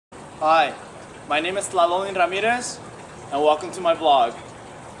Hi, my name is Tlalolin Ramirez, and welcome to my vlog.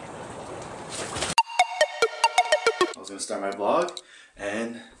 I was gonna start my vlog,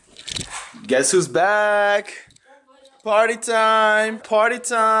 and guess who's back? Party time! Party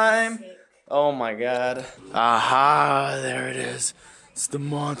time! Oh my god. Aha, there it is. It's the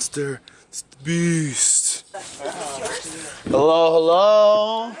monster. It's the beast. Hello,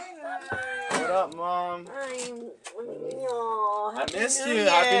 hello. What up, Mom? I missed you.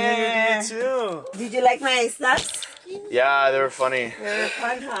 Happy New Year to you too. Did you like my snaps? Yeah, they were funny. They were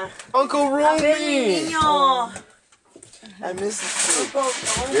fun, huh? Uncle Rooney. Niño. I missed you.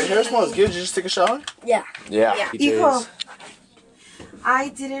 Your hair smells good. Did you just take a shower? Yeah. Yeah. Hijo, I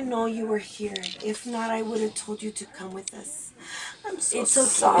didn't know you were here. If not, I would have told you to come with us. I'm so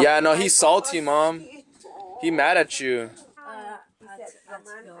sorry. Yeah, no, he's salty, Mom. He mad at you.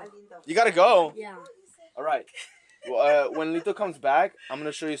 You gotta go. Yeah. All right. Well, when Lito comes back, I'm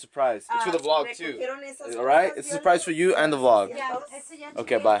gonna show you a surprise. It's for the vlog too. All right? It's a surprise for you and the vlog.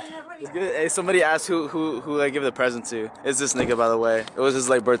 Okay, bye. It's good. Hey, somebody asked who I give the present to. It's this nigga, by the way. It was his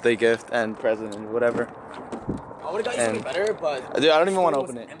like birthday gift and present and whatever. I would have got you something better, but dude, I don't even want to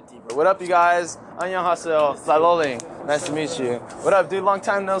open it. What up, you guys? Annyeonghaseyo, Tlalolin. Nice to meet you. What up, dude? Long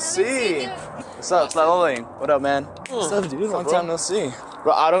time no see. What's up, Tlalolin? What up, man? What's up, dude? Long time no see.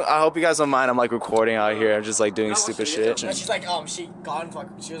 Bro, I hope you guys don't mind. I'm like recording out here. I'm just like doing stupid shit. She's like, she got into, like,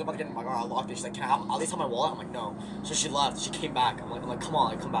 she was about to get in my car. I locked it. She's like, can I at least have my wallet? I'm like, no. So she left. She came back. I'm like, come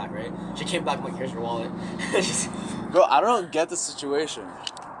on, like, come back, right? She came back. I'm like, here's your wallet. Bro, I don't get the situation.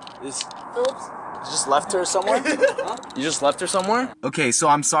 Oops. You just left her somewhere? Huh? You just left her somewhere? Okay, so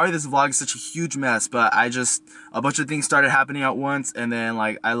I'm sorry this vlog is such a huge mess, but a bunch of things started happening at once, and then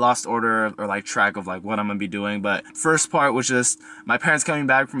like I lost order or like track of like what I'm gonna be doing. But first part was just my parents coming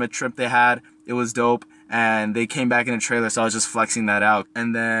back from a trip they had. It was dope, and they came back in a trailer, so I was just flexing that out.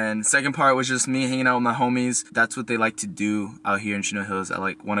 And then second part was just me hanging out with my homies. That's what they like to do out here in Chino Hills. At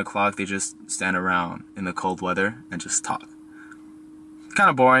like 1 o'clock, they just stand around in the cold weather and just talk.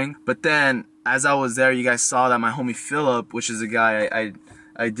 Kind of boring, but then as I was there, you guys saw that my homie Philip, which is a guy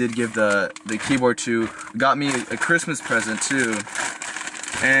I did give the keyboard to, got me a Christmas present too.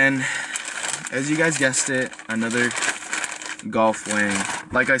 And as you guys guessed it, another golf wang.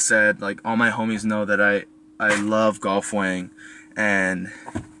 Like I said, like all my homies know that I love golf wang, and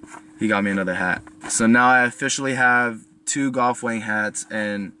he got me another hat. So now I officially have 2 golf wang hats,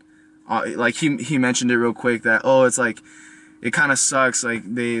 and like he mentioned it real quick that, oh, it's like, it kind of sucks, like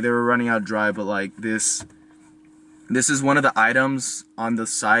they were running out dry, but like this is one of the items on the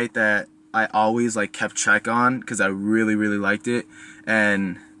site that I always like kept check on because I really liked it,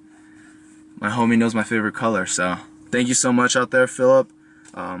 and my homie knows my favorite color. So thank you so much out there, Philip.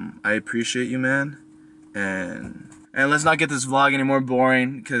 I appreciate you, man. And let's not get this vlog any more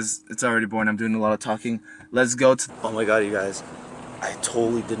boring because it's already boring. I'm doing a lot of talking. Let's go to, oh my god, you guys, I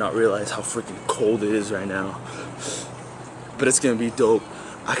totally did not realize how freaking cold it is right now. But it's gonna be dope.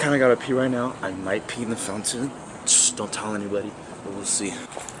 I kinda gotta pee right now. I might pee in the fountain. Just don't tell anybody, but we'll see.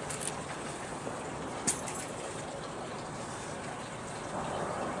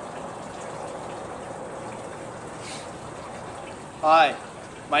 Hi,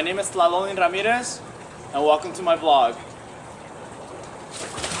 my name is Tlalolin Ramirez, and welcome to my vlog.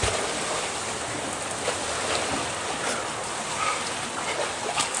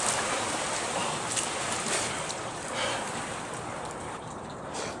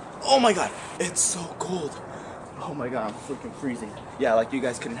 Oh my god, it's so cold. Oh my god, I'm freaking freezing. Yeah, like you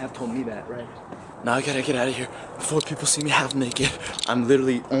guys couldn't have told me that, right? Now I gotta get out of here before people see me half naked. I'm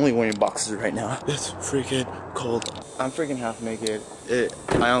literally only wearing boxers right now. It's freaking cold. I'm freaking half naked.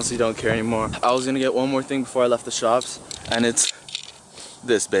 I honestly don't care anymore. I was gonna get one more thing before I left the shops, and it's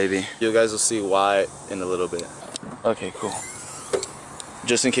this baby. You guys will see why in a little bit. Okay, cool.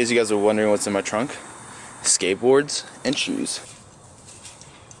 Just in case you guys are wondering what's in my trunk, skateboards and shoes.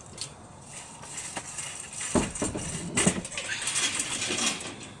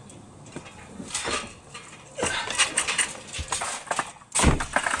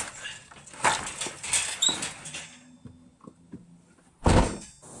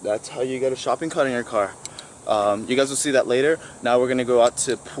 That's how you get a shopping cart in your car. You guys will see that later. Now we're gonna go out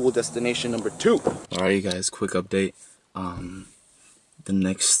to pool destination number 2. Alright, you guys, quick update. The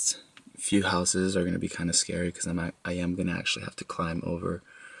next few houses are gonna be kind of scary because I am gonna actually have to climb over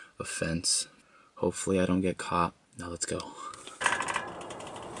a fence. Hopefully I don't get caught. Now let's go.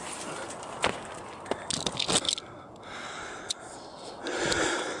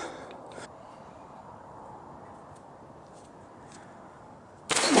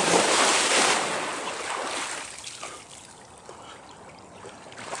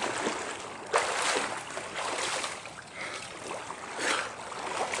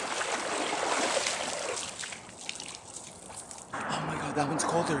 that one's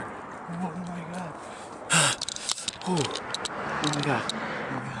colder. Oh my god. Oh my god.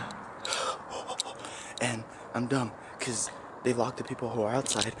 Oh my god. And I'm dumb, because they lock the people who are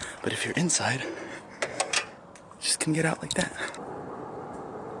outside, but if you're inside, you just can get out like that.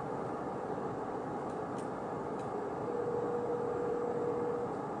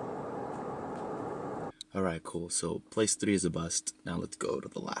 Alright, cool. So place 3 is a bust. Now let's go to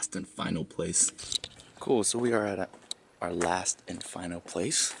the last and final place. Cool, so we are at our last and final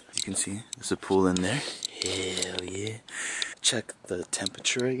place. As you can see, there's a pool in there. Hell yeah. Check the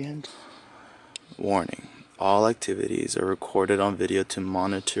temperature again. Warning. All activities are recorded on video to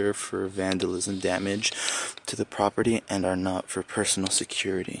monitor for vandalism damage to the property and are not for personal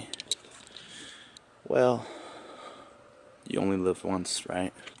security. Well, you only live once,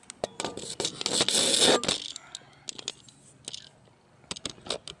 right?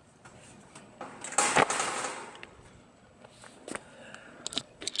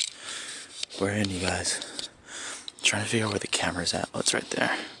 We're in, you guys. I'm trying to figure out where the camera's at. Oh, it's right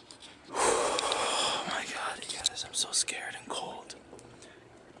there. Oh my god, you guys, I'm so scared and cold.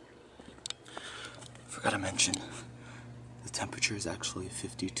 Forgot to mention, the temperature is actually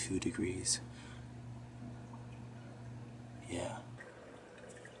 52 degrees. Yeah.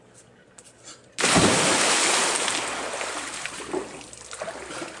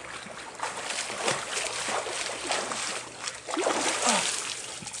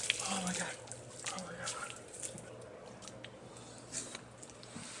 Oh my god. Oh my god.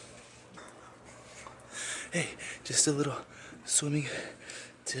 Hey, just a little swimming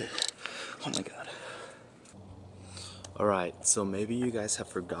to... Oh my god. Alright, so maybe you guys have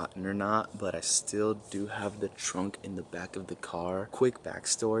forgotten or not, but I still do have the trunk in the back of the car. Quick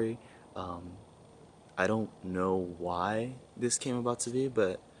backstory. I don't know why this came about to be,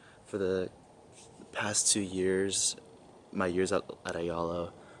 but for the past 2 years, my years at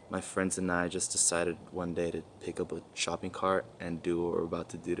Ayala, my friends and I just decided one day to pick up a shopping cart and do what we're about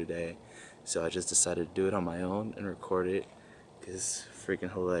to do today. So I just decided to do it on my own and record it, because it's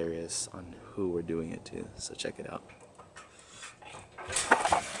freaking hilarious on who we're doing it to. So check it out.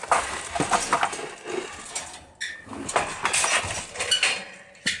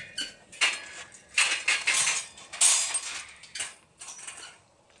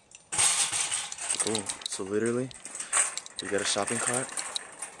 Cool. So literally, we got a shopping cart,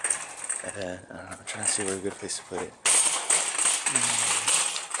 and I don't know, I'm trying to see where a good place to put it.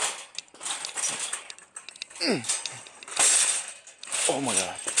 Oh my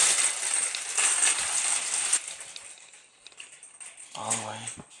god. All the way.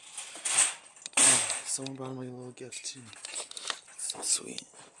 Oh, someone brought me a little gift too. That's so sweet.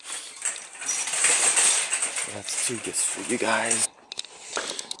 So that's 2 gifts for you guys.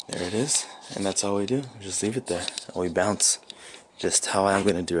 There it is. And that's all we do. We just leave it there. And we bounce. Just how I'm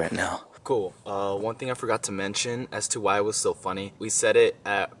gonna do right now. Cool. One thing I forgot to mention as to why it was so funny. We set it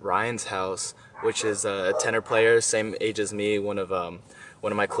at Ryan's house, which is a tenor player, same age as me, one of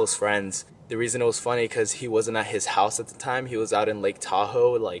my close friends. The reason it was funny because he wasn't at his house at the time. He was out in Lake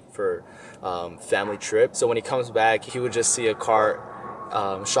Tahoe, like for family trip. So when he comes back, he would just see a cart,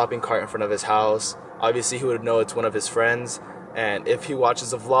 shopping cart in front of his house. Obviously, he would know it's one of his friends. And if he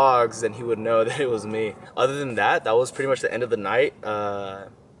watches the vlogs, then he would know that it was me. Other than that, that was pretty much the end of the night.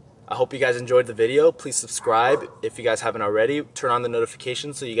 I hope you guys enjoyed the video. Please subscribe if you guys haven't already. Turn on the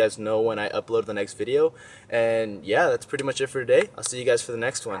notifications so you guys know when I upload the next video. And yeah, that's pretty much it for today. I'll see you guys for the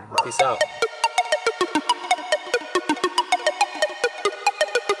next one. Peace out.